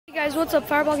Guys, what's up?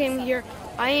 Fireball Gaming here.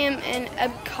 I am in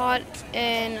Epcot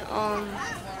in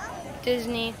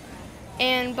Disney,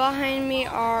 and behind me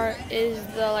is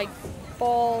the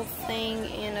ball thing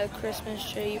and a Christmas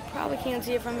tree. You probably can't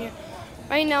see it from here.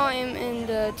 Right now I am in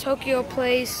the Tokyo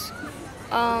place,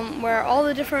 where all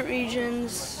the different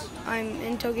regions. I'm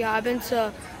in Tokyo. I've been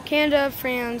to Canada,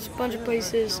 France, a bunch of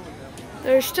places.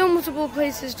 There's still multiple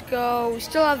places to go. We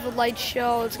still have the light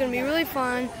show. It's gonna be really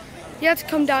fun. You have to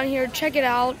come down here, check it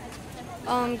out.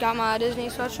 Got my Disney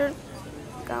sweatshirt.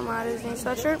 Got my Disney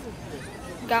sweatshirt.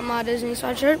 Got my Disney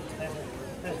sweatshirt.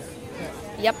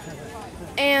 Yep.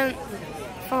 And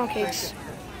funnel cakes.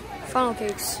 Funnel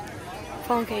cakes.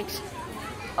 Funnel cakes.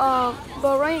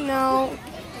 But right now,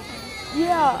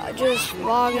 yeah, just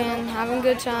vlogging, having a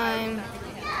good time.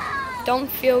 Don't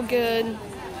feel good.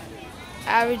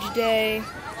 Average day.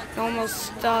 Normal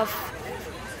stuff.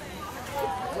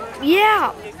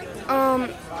 Yeah.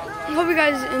 Hope you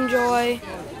guys enjoy.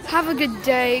 Have a good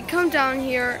day. Come down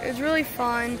here. It's really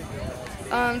fun.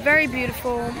 Very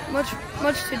beautiful. Much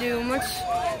to do.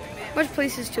 Much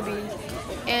places to be.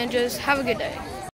 And just have a good day.